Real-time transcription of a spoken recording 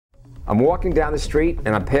I'm walking down the street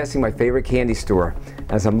and I'm passing my favorite candy store.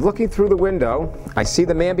 As I'm looking through the window, I see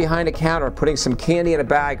the man behind the counter putting some candy in a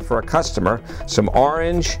bag for a customer, some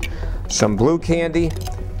orange, some blue candy,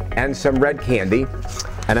 and some red candy.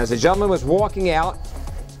 And as the gentleman was walking out,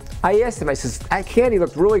 I asked him, I said, that candy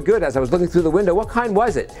looked really good as I was looking through the window. What kind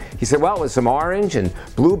was it? He said, well, it was some orange and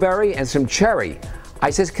blueberry and some cherry. I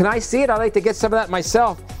says, can I see it? I'd like to get some of that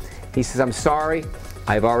myself. He says, I'm sorry,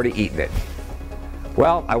 I've already eaten it.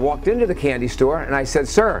 Well, I walked into the candy store and I said,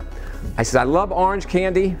 sir, I said, I love orange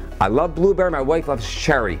candy, I love blueberry, my wife loves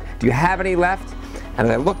cherry. Do you have any left? And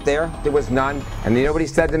as I looked there was none. And you know what he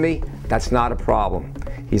said to me? That's not a problem.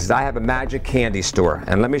 He says, I have a magic candy store.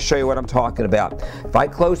 And let me show you what I'm talking about. If I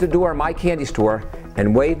close the door of my candy store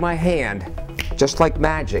and wave my hand, just like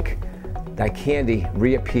magic, that candy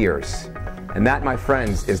reappears. And that, my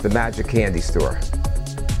friends, is the magic candy store.